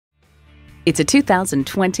It's a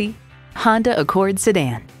 2020 Honda Accord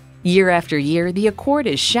sedan. Year after year, the Accord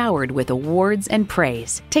is showered with awards and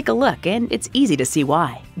praise. Take a look and it's easy to see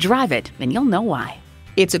why. Drive it and you'll know why.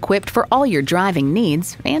 It's equipped for all your driving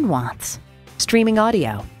needs and wants. Streaming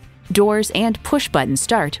audio, doors and push-button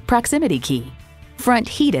start proximity key, front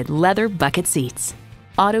heated leather bucket seats,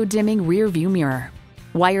 auto-dimming rear view mirror,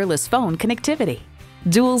 wireless phone connectivity,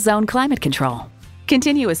 dual zone climate control,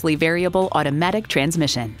 continuously variable automatic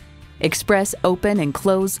transmission, express open and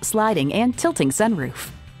close sliding and tilting sunroof,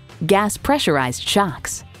 gas pressurized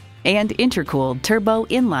shocks, and intercooled turbo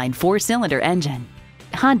inline 4-cylinder engine.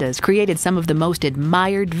 Honda's created some of the most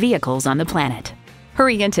admired vehicles on the planet.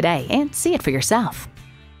 Hurry in today and see it for yourself.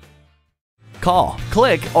 Call,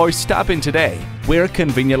 click, or stop in today. We're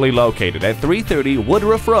conveniently located at 330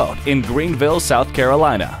 Woodruff Road in Greenville, South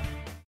Carolina.